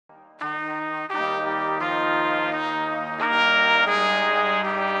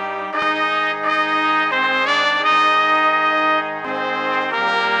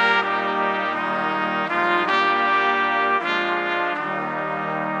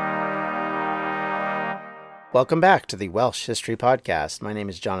Welcome back to the Welsh History Podcast. My name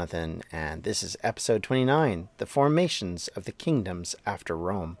is Jonathan, and this is episode 29, The Formations of the Kingdoms After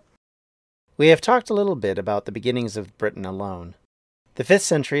Rome. We have talked a little bit about the beginnings of Britain alone. The 5th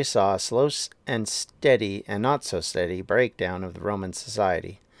century saw a slow and steady and not so steady breakdown of the Roman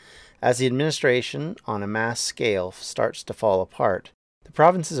society. As the administration on a mass scale starts to fall apart, the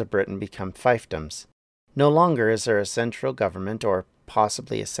provinces of Britain become fiefdoms. No longer is there a central government or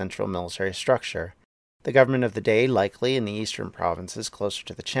possibly a central military structure. The government of the day, likely in the eastern provinces closer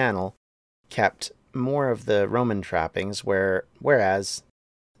to the Channel, kept more of the Roman trappings, whereas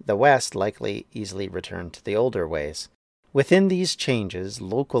the west likely easily returned to the older ways. Within these changes,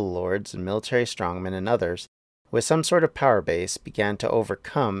 local lords and military strongmen and others, with some sort of power base, began to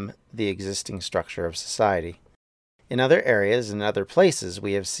overcome the existing structure of society. In other areas and other places,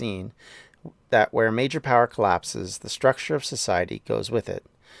 we have seen that where major power collapses, the structure of society goes with it.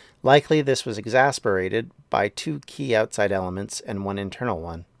 Likely this was exacerbated by two key outside elements and one internal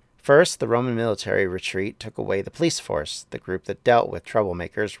one. First, the Roman military retreat took away the police force, the group that dealt with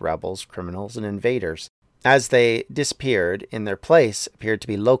troublemakers, rebels, criminals, and invaders. As they disappeared, in their place appeared to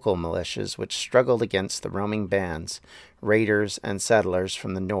be local militias which struggled against the roaming bands, raiders, and settlers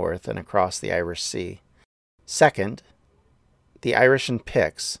from the north and across the Irish Sea. Second, the Irish and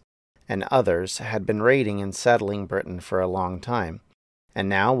Picts and others had been raiding and settling Britain for a long time. And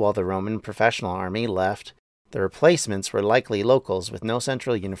now, while the Roman professional army left, the replacements were likely locals with no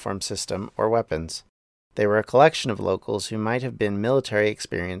central uniform system or weapons. They were a collection of locals who might have been military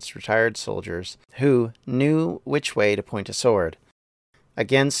experienced retired soldiers who knew which way to point a sword.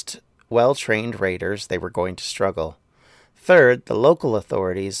 Against well-trained raiders, they were going to struggle. Third, the local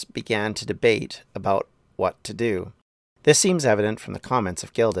authorities began to debate about what to do. This seems evident from the comments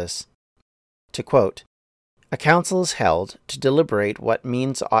of Gildas. To quote, "A council is held to deliberate what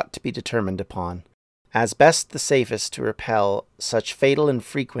means ought to be determined upon, as best the safest to repel such fatal and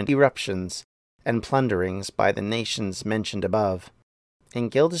frequent eruptions and plunderings by the nations mentioned above." In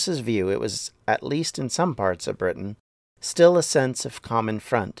Gildas's view, it was, at least in some parts of Britain, still a sense of common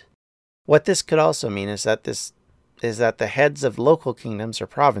front. What this could also mean is that the heads of local kingdoms or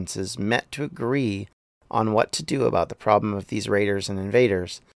provinces met to agree on what to do about the problem of these raiders and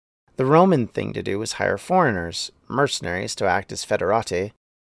invaders. The Roman thing to do was hire foreigners, mercenaries, to act as federati,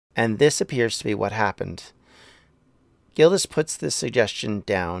 and this appears to be what happened. Gildas puts this suggestion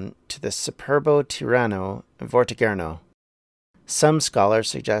down to the Superbo Tyranno Vortigern. Some scholars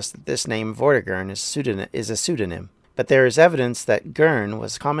suggest that this name Vortigern is a pseudonym, but there is evidence that Gern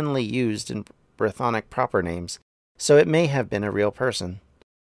was commonly used in Brythonic proper names, so it may have been a real person.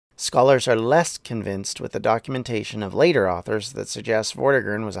 Scholars are less convinced with the documentation of later authors that suggests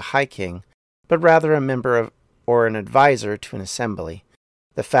Vortigern was a high king, but rather a member of or an advisor to an assembly.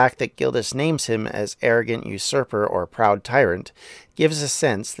 The fact that Gildas names him as arrogant usurper or proud tyrant gives a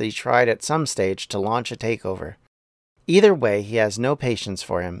sense that he tried at some stage to launch a takeover. Either way, he has no patience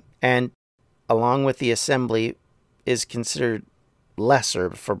for him, and, along with the assembly, is considered lesser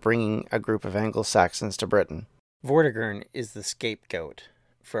for bringing a group of Anglo-Saxons to Britain. Vortigern is the scapegoat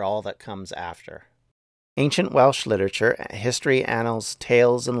for all that comes after. Ancient Welsh literature, history, annals,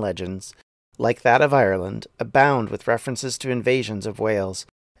 tales, and legends, like that of Ireland, abound with references to invasions of Wales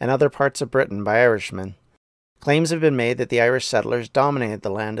and other parts of Britain by Irishmen. Claims have been made that the Irish settlers dominated the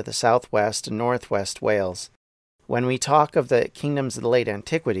land of the southwest and northwest Wales. When we talk of the kingdoms of the late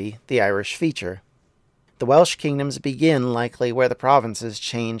antiquity, the Irish feature. The Welsh kingdoms begin likely where the provinces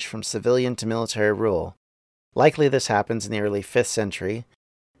change from civilian to military rule. Likely this happens in the early 5th century.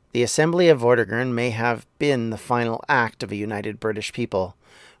 The Assembly of Vortigern may have been the final act of a united British people,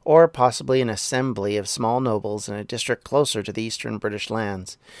 or possibly an assembly of small nobles in a district closer to the eastern British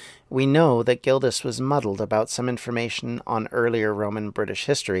lands. We know that Gildas was muddled about some information on earlier Roman British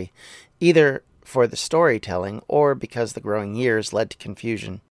history, either for the storytelling or because the growing years led to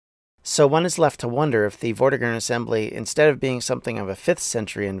confusion. So one is left to wonder if the Vortigern Assembly, instead of being something of a 5th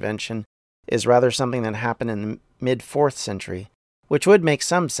century invention, is rather something that happened in the mid-4th century, which would make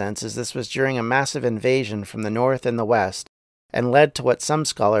some sense as this was during a massive invasion from the north and the west, and led to what some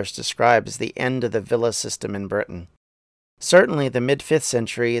scholars describe as the end of the villa system in Britain. Certainly, the mid-5th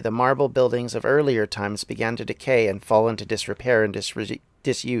century, the marble buildings of earlier times began to decay and fall into disrepair and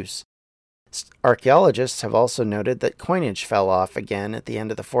disuse. Archaeologists have also noted that coinage fell off again at the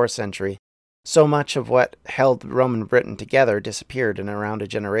end of the 4th century. So much of what held Roman Britain together disappeared in around a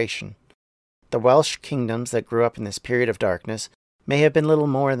generation. The Welsh kingdoms that grew up in this period of darkness may have been little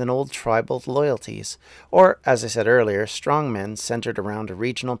more than old tribal loyalties, or, as I said earlier, strong men centered around a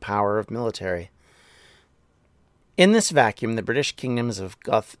regional power of military. In this vacuum, the British kingdoms of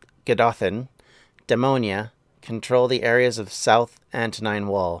Godolphin, Daemonia, control the areas of South Antonine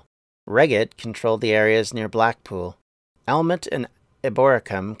Wall. Reggit controlled the areas near Blackpool. Elmet and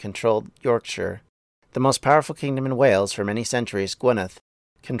Eboracum controlled Yorkshire. The most powerful kingdom in Wales for many centuries, Gwynedd,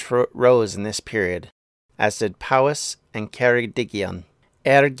 rose in this period, as did Powys and Ceredigion,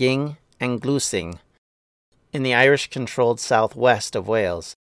 Erging and Glwysing, in the Irish-controlled southwest of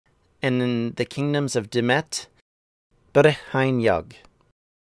Wales, and in the kingdoms of Dymet, Brycheiniog.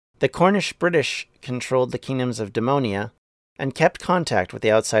 The Cornish-British controlled the kingdoms of Damonia and kept contact with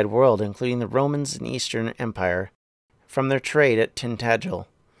the outside world, including the Romans and Eastern Empire, from their trade at Tintagel.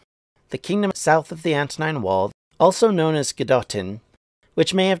 The kingdom south of the Antonine Wall, also known as Godotin,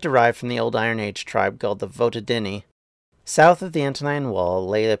 which may have derived from the old Iron Age tribe called the Votadini. South of the Antonine Wall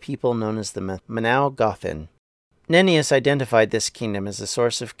lay a people known as the Manau Gothin. Nennius identified this kingdom as the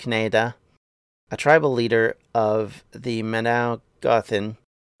source of Cneda, a tribal leader of the Manau Gothin,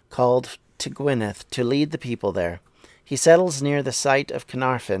 called to Gwynedd to lead the people there. He settles near the site of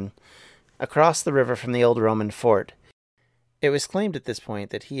Carnarvon, across the river from the old Roman fort. It was claimed at this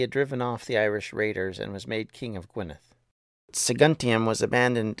point that he had driven off the Irish raiders and was made king of Gwynedd. Saguntium was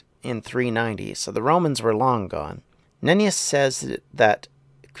abandoned in 390, so the Romans were long gone. Nennius says that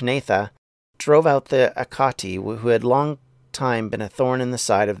Cunetha drove out the Acati, who had long time been a thorn in the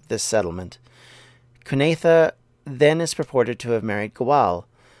side of this settlement. Cunetha then is purported to have married Gwal,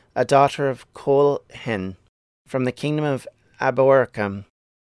 a daughter of Colhen, from the kingdom of Aboracum.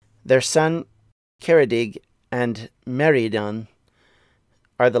 Their son Ceredig and Meridon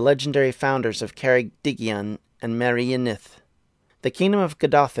are the legendary founders of Ceredigion and Merianith. The kingdom of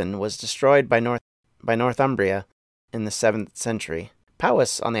Godothin was destroyed by Northumbria in the 7th century.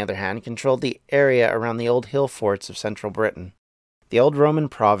 Powys, on the other hand, controlled the area around the old hill forts of central Britain. The old Roman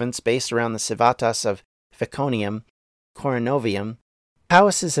province, based around the civitas of Viconium, Corinovium.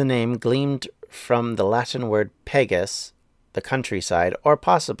 Powys is a name gleaned from the Latin word pagus, the countryside, or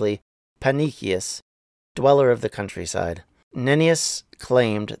possibly Panicius, dweller of the countryside. Nennius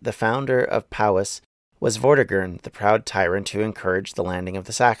claimed the founder of Powys was Vortigern, the proud tyrant who encouraged the landing of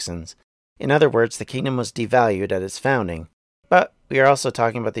the Saxons. In other words, the kingdom was devalued at its founding. But we are also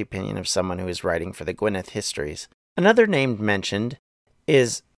talking about the opinion of someone who is writing for the Gwynedd histories. Another name mentioned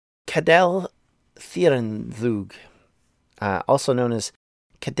is Cadel Thirandhug, also known as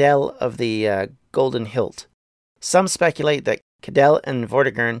Cadel of the Golden Hilt. Some speculate that Cadel and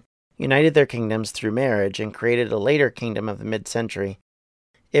Vortigern united their kingdoms through marriage and created a later kingdom of the mid-century.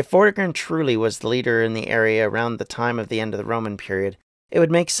 If Vortigern truly was the leader in the area around the time of the end of the Roman period, it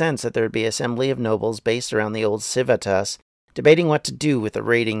would make sense that there would be an assembly of nobles based around the old civitas, debating what to do with the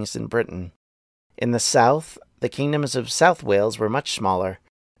raidings in Britain. In the south, the kingdoms of South Wales were much smaller.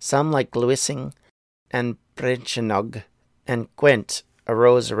 Some, like Glwysing and Brycheiniog and Gwent,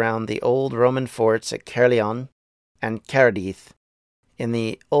 arose around the old Roman forts at Caerleon and Cardiff in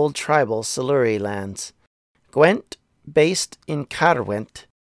the old tribal Siluri lands. Gwent, based in Carwent,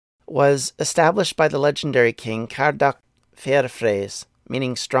 was established by the legendary king Cardach Fairfraes,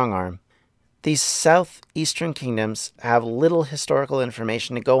 meaning strong arm. These southeastern kingdoms have little historical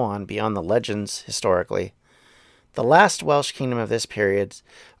information to go on beyond the legends historically. The last Welsh kingdom of this period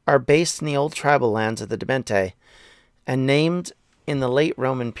are based in the old tribal lands of the Dymente, and named in the late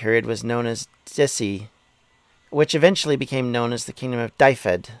Roman period was known as Desi, which eventually became known as the kingdom of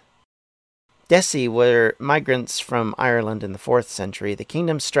Dyfed. Desi were migrants from Ireland in the 4th century. The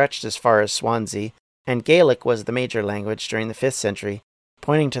kingdom stretched as far as Swansea, and Gaelic was the major language during the 5th century,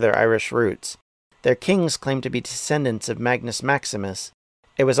 pointing to their Irish roots. Their kings claimed to be descendants of Magnus Maximus.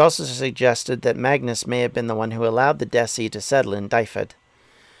 It was also suggested that Magnus may have been the one who allowed the Desi to settle in Dyfed.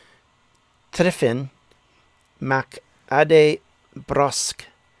 Tryfin mac Ade Brosk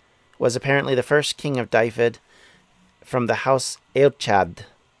was apparently the first king of Dyfed from the house Eilchad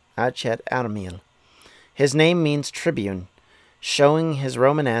Armil. His name means tribune, showing his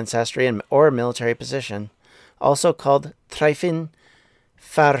Roman ancestry or military position, also called Tryfin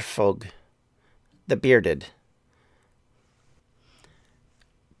Farfog, the bearded.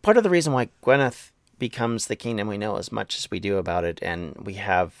 Part of the reason why Gwynedd becomes the kingdom we know as much as we do about it, and we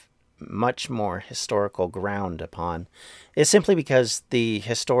have much more historical ground upon, is simply because the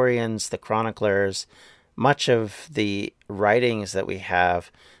historians, the chroniclers, much of the writings that we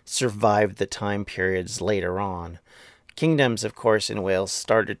have survived the time periods later on. Kingdoms, of course, in Wales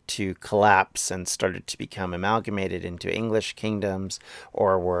started to collapse and started to become amalgamated into English kingdoms,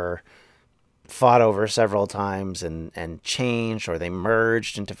 or were fought over several times and changed, or they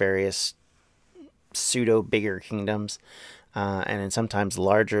merged into various pseudo-bigger kingdoms, and in sometimes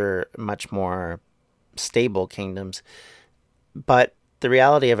larger, much more stable kingdoms. But the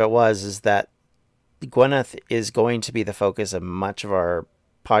reality of it is that Gwyneth is going to be the focus of much of our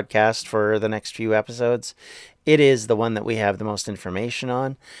podcast for the next few episodes. It is the one that we have the most information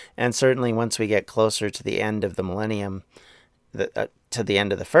on, and certainly once we get closer to the end of the millennium, to the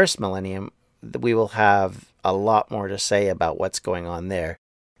end of the first millennium, we will have a lot more to say about what's going on there,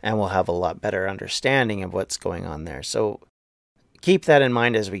 and we'll have a lot better understanding of what's going on there. So keep that in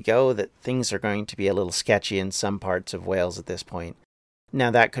mind as we go, that things are going to be a little sketchy in some parts of Wales at this point. Now,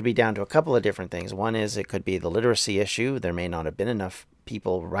 that could be down to a couple of different things. One is it could be the literacy issue. There may not have been enough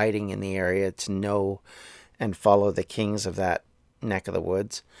people writing in the area to know and follow the kings of that neck of the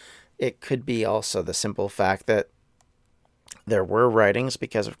woods. It could be also the simple fact that there were writings,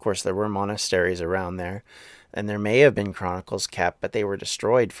 because of course there were monasteries around there, and there may have been chronicles kept, but they were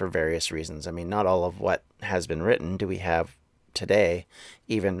destroyed for various reasons. I mean, not all of what has been written do we have today,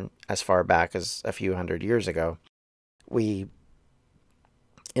 even as far back as a few hundred years ago. We,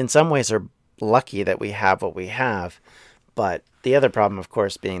 in some ways, are lucky that we have what we have, but the other problem, of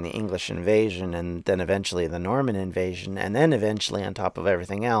course, being the English invasion, and then eventually the Norman invasion, and then eventually, on top of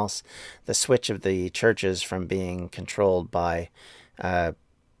everything else, the switch of the churches from being controlled by the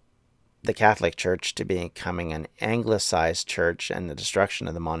Catholic Church to becoming an Anglicized church, and the destruction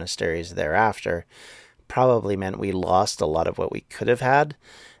of the monasteries thereafter, probably meant we lost a lot of what we could have had.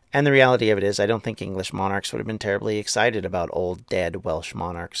 And the reality of it is, I don't think English monarchs would have been terribly excited about old, dead Welsh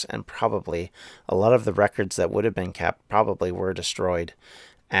monarchs, and probably a lot of the records that would have been kept probably were destroyed,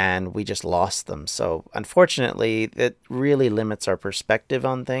 and we just lost them. So, unfortunately, it really limits our perspective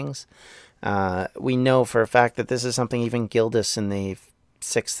on things. We know for a fact that this is something even Gildas in the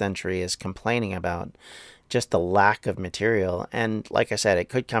 6th century is complaining about, just the lack of material. And like I said, it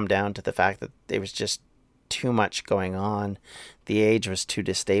could come down to the fact that there was just too much going on. The age was too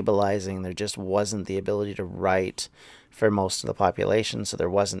destabilizing. There just wasn't the ability to write for most of the population, so there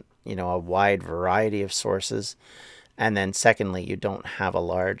wasn't, a wide variety of sources. And then secondly, you don't have a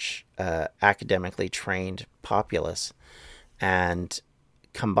large academically trained populace. And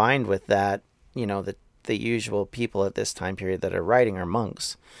combined with that, the usual people at this time period that are writing are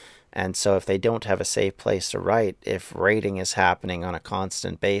monks. And so if they don't have a safe place to write, if raiding is happening on a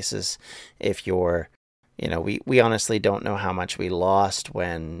constant basis, if you're we honestly don't know how much we lost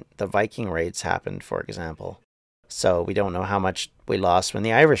when the Viking raids happened, for example. So we don't know how much we lost when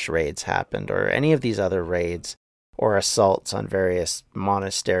the Irish raids happened, or any of these other raids or assaults on various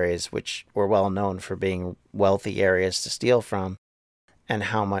monasteries, which were well known for being wealthy areas to steal from, and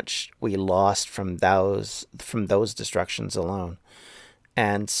how much we lost from those destructions alone.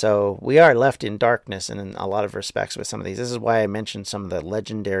 And so we are left in darkness in a lot of respects with some of these. This is why I mentioned some of the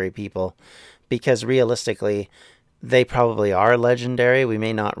legendary people, because realistically, they probably are legendary. We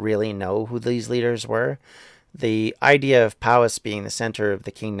may not really know who these leaders were. The idea of Powys being the center of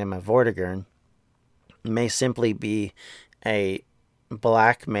the kingdom of Vortigern may simply be a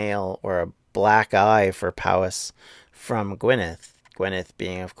blackmail or a black eye for Powys from Gwyneth. Gwyneth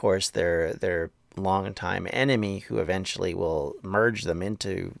being, of course, their longtime enemy, who eventually will merge them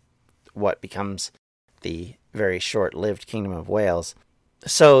into what becomes the very short-lived Kingdom of Wales.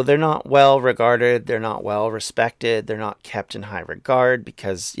 So they're not well regarded, they're not well respected, they're not kept in high regard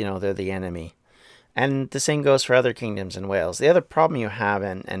because, they're the enemy. And the same goes for other kingdoms in Wales. The other problem you have,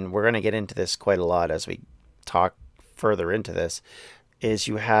 and we're going to get into this quite a lot as we talk further into this, is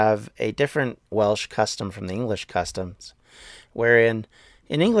you have a different Welsh custom from the English customs, wherein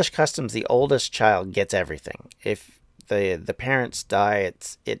in English customs, the oldest child gets everything. If the parents die,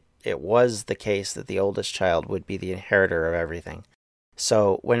 it was the case that the oldest child would be the inheritor of everything.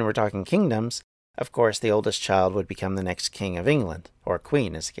 So when we're talking kingdoms, of course, the oldest child would become the next king of England, or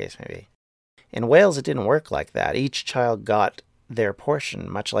queen, as the case may be. In Wales, it didn't work like that. Each child got their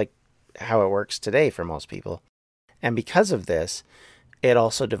portion, much like how it works today for most people. And because of this, it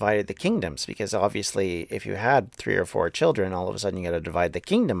also divided the kingdoms, because obviously if you had 3 or 4 children, all of a sudden you got to divide the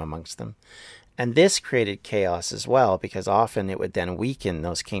kingdom amongst them. And this created chaos as well, because often it would then weaken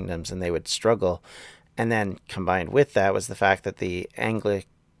those kingdoms and they would struggle. And then combined with that was the fact that the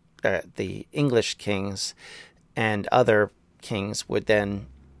English kings and other kings would then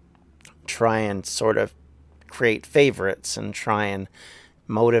try and sort of create favorites and try and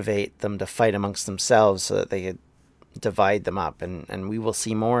motivate them to fight amongst themselves so that they could divide them up. And we will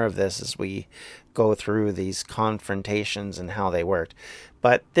see more of this as we go through these confrontations and how they worked.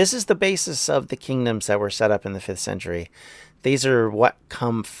 But this is the basis of the kingdoms that were set up in the 5th century. These are what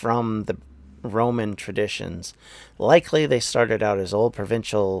come from the Roman traditions. Likely they started out as old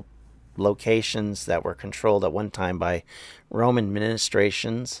provincial locations that were controlled at one time by Roman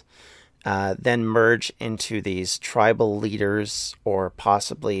administrations, then merge into these tribal leaders, or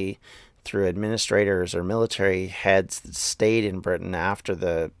possibly through administrators or military heads that stayed in Britain after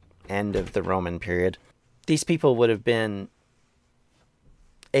the end of the Roman period. These people would have been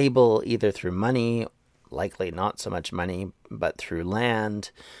able, either through money, likely not so much money, but through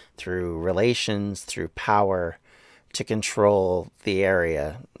land, through relations, through power, to control the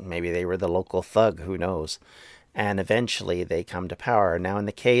area. Maybe they were the local thug, who knows? And eventually they come to power. Now, in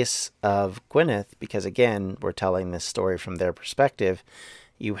the case of Gwynedd, because again, we're telling this story from their perspective,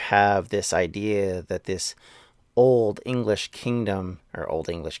 you have this idea that this old English kingdom,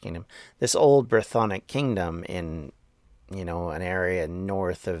 this old Brythonic kingdom in, an area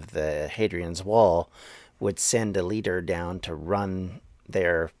north of the Hadrian's Wall, would send a leader down to run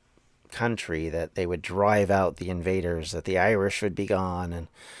their country, that they would drive out the invaders, that the Irish would be gone,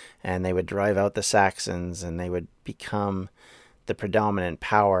 and they would drive out the Saxons, and they would become the predominant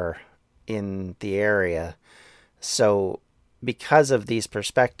power in the area. So because of these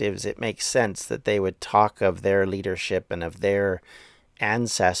perspectives, it makes sense that they would talk of their leadership and of their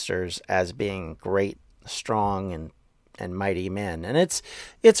ancestors as being great, strong, and mighty men. And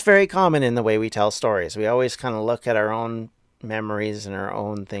it's very common in the way we tell stories. We always kind of look at our own memories and our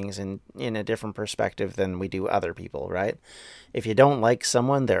own things in a different perspective than we do other people, right? If you don't like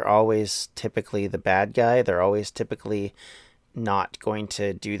someone, they're always typically the bad guy. They're always typically not going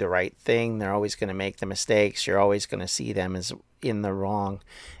to do the right thing. They're always going to make the mistakes. You're always going to see them as in the wrong,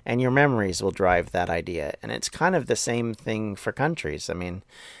 and your memories will drive that idea. And it's kind of the same thing for countries. I mean,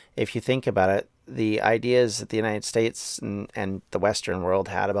 if you think about it, the ideas that the United States and the Western world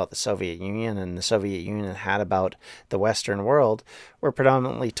had about the Soviet Union, and the Soviet Union had about the Western world, were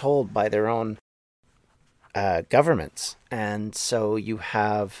predominantly told by their own governments. And so you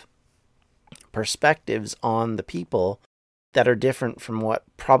have perspectives on the people that are different from what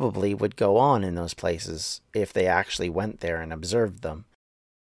probably would go on in those places if they actually went there and observed them.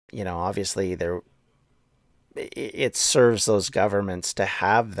 Obviously it serves those governments to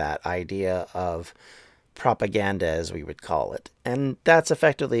have that idea of propaganda, as we would call it. And that's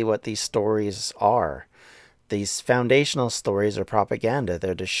effectively what these stories are. These foundational stories are propaganda.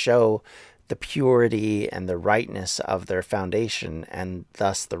 They're to show the purity and the rightness of their foundation, and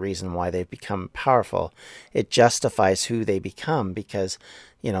thus the reason why they've become powerful. It justifies who they become because,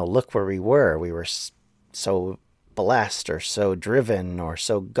 look where we were. We were so blessed, or so driven, or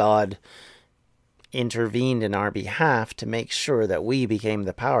so God intervened in our behalf to make sure that we became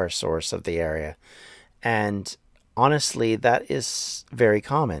the power source of the area. And honestly, that is very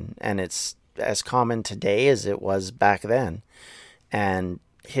common, and it's as common today as it was back then. And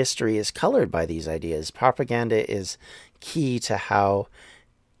history is colored by these ideas. Propaganda is key to how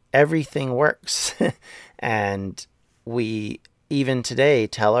everything works. And we, even today,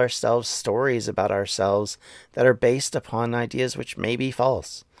 tell ourselves stories about ourselves that are based upon ideas which may be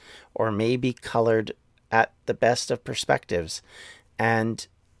false, or may be colored at the best of perspectives. And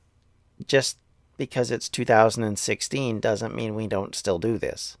just because it's 2016 doesn't mean we don't still do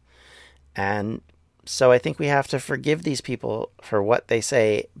this. And so I think we have to forgive these people for what they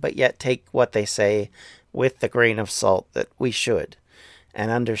say, but yet take what they say with the grain of salt that we should. And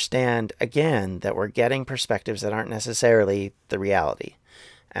understand, again, that we're getting perspectives that aren't necessarily the reality.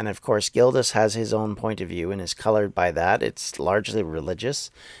 And of course, Gildas has his own point of view and is colored by that. It's largely religious.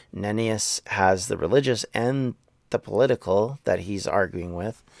 Nennius has the religious and the political that he's arguing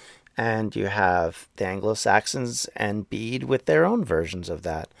with. And you have the Anglo-Saxons and Bede with their own versions of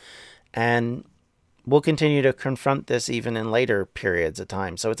that. And we'll continue to confront this even in later periods of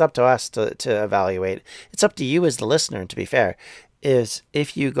time. So it's up to us to evaluate. It's up to you as the listener, to be fair. Is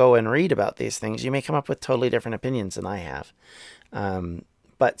if you go and read about these things, you may come up with totally different opinions than I have.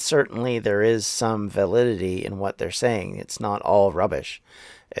 But certainly there is some validity in what they're saying. It's not all rubbish.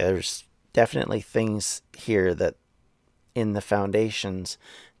 There's definitely things here that in the foundations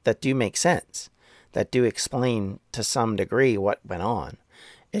that do make sense, that do explain to some degree what went on.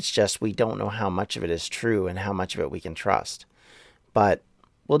 It's just we don't know how much of it is true and how much of it we can trust. But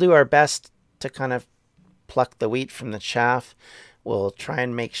we'll do our best to kind of pluck the wheat from the chaff. We'll try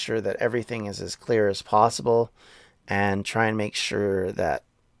and make sure that everything is as clear as possible, and try and make sure that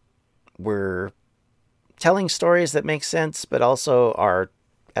we're telling stories that make sense, but also are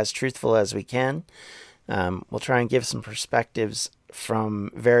as truthful as we can. We'll try and give some perspectives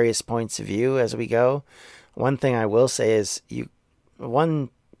from various points of view as we go. One thing I will say is one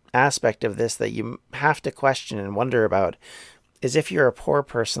aspect of this that you have to question and wonder about is if you're a poor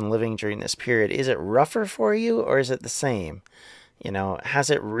person living during this period, is it rougher for you or is it the same? Has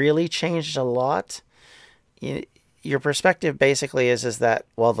it really changed a lot? Your perspective basically is that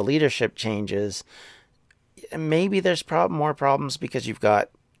while the leadership changes, maybe there's more problems because you've got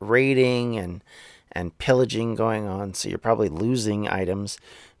raiding and pillaging going on, so you're probably losing items.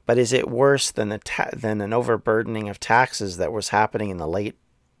 But is it worse than an overburdening of taxes that was happening in the late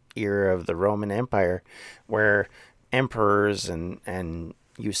era of the Roman Empire, where emperors and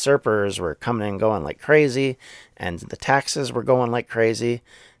usurpers were coming and going like crazy, and the taxes were going like crazy?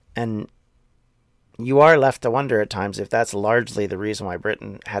 And you are left to wonder at times if that's largely the reason why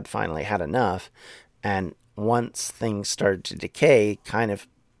Britain had finally had enough, and once things started to decay, kind of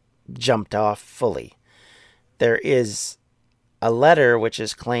jumped off fully. There is a letter which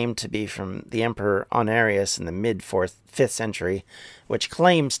is claimed to be from the Emperor Honorius in the mid-5th century, which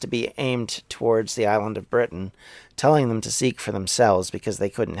claims to be aimed towards the island of Britain, telling them to seek for themselves because they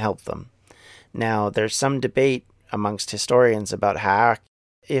couldn't help them. Now, there's some debate amongst historians about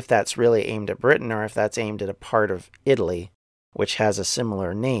if that's really aimed at Britain or if that's aimed at a part of Italy, which has a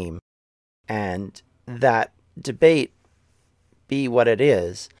similar name. And that debate be what it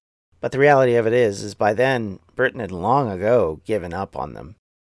is, but the reality of it is by then, Britain had long ago given up on them.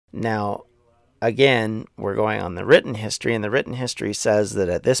 Now, again, we're going on the written history, and the written history says that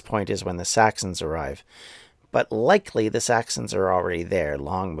at this point is when the Saxons arrive. But likely the Saxons are already there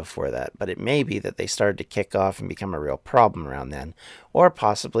long before that. But it may be that they started to kick off and become a real problem around then. Or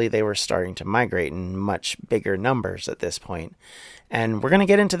possibly they were starting to migrate in much bigger numbers at this point. And we're going to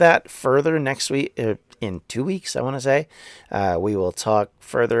get into that further next week, in 2 weeks, I want to say. We will talk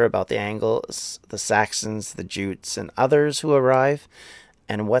further about the Angles, the Saxons, the Jutes, and others who arrive,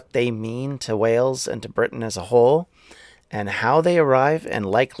 and what they mean to Wales and to Britain as a whole, and how they arrive, and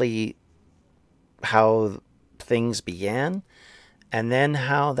likely how things began, and then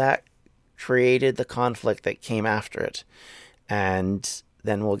how that created the conflict that came after it. And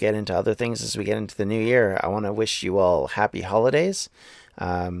then we'll get into other things as we get into the new year. I want to wish you all happy holidays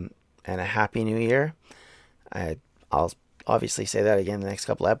and a happy new year. I'll obviously say that again in the next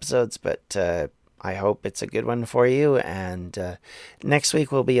couple episodes, but I hope it's a good one for you. And next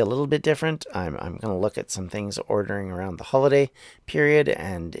week will be a little bit different. I'm going to look at some things ordering around the holiday period,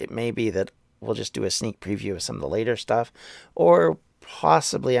 and it may be that we'll just do a sneak preview of some of the later stuff, or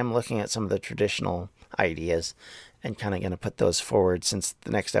possibly I'm looking at some of the traditional ideas and kind of going to put those forward since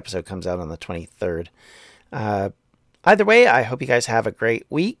the next episode comes out on the 23rd. Either way, I hope you guys have a great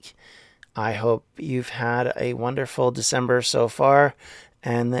week. I hope you've had a wonderful December so far,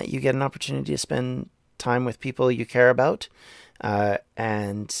 and that you get an opportunity to spend time with people you care about,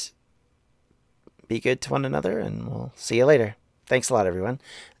 and be good to one another, and we'll see you later. Thanks a lot, everyone.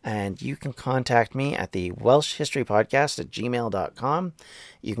 And you can contact me at the Welsh History Podcast at gmail.com.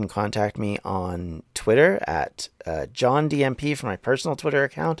 You can contact me on Twitter at JohnDMP for my personal Twitter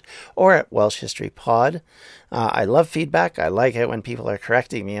account, or at Welsh History Pod. I love feedback. I like it when people are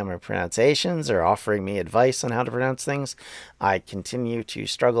correcting me on my pronunciations or offering me advice on how to pronounce things. I continue to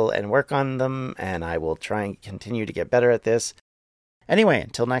struggle and work on them, and I will try and continue to get better at this. Anyway,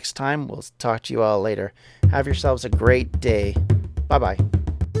 until next time, we'll talk to you all later. Have yourselves a great day. Bye-bye.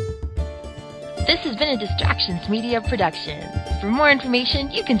 This has been a Distractions Media production. For more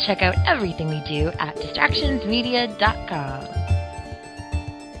information, you can check out everything we do at distractionsmedia.com.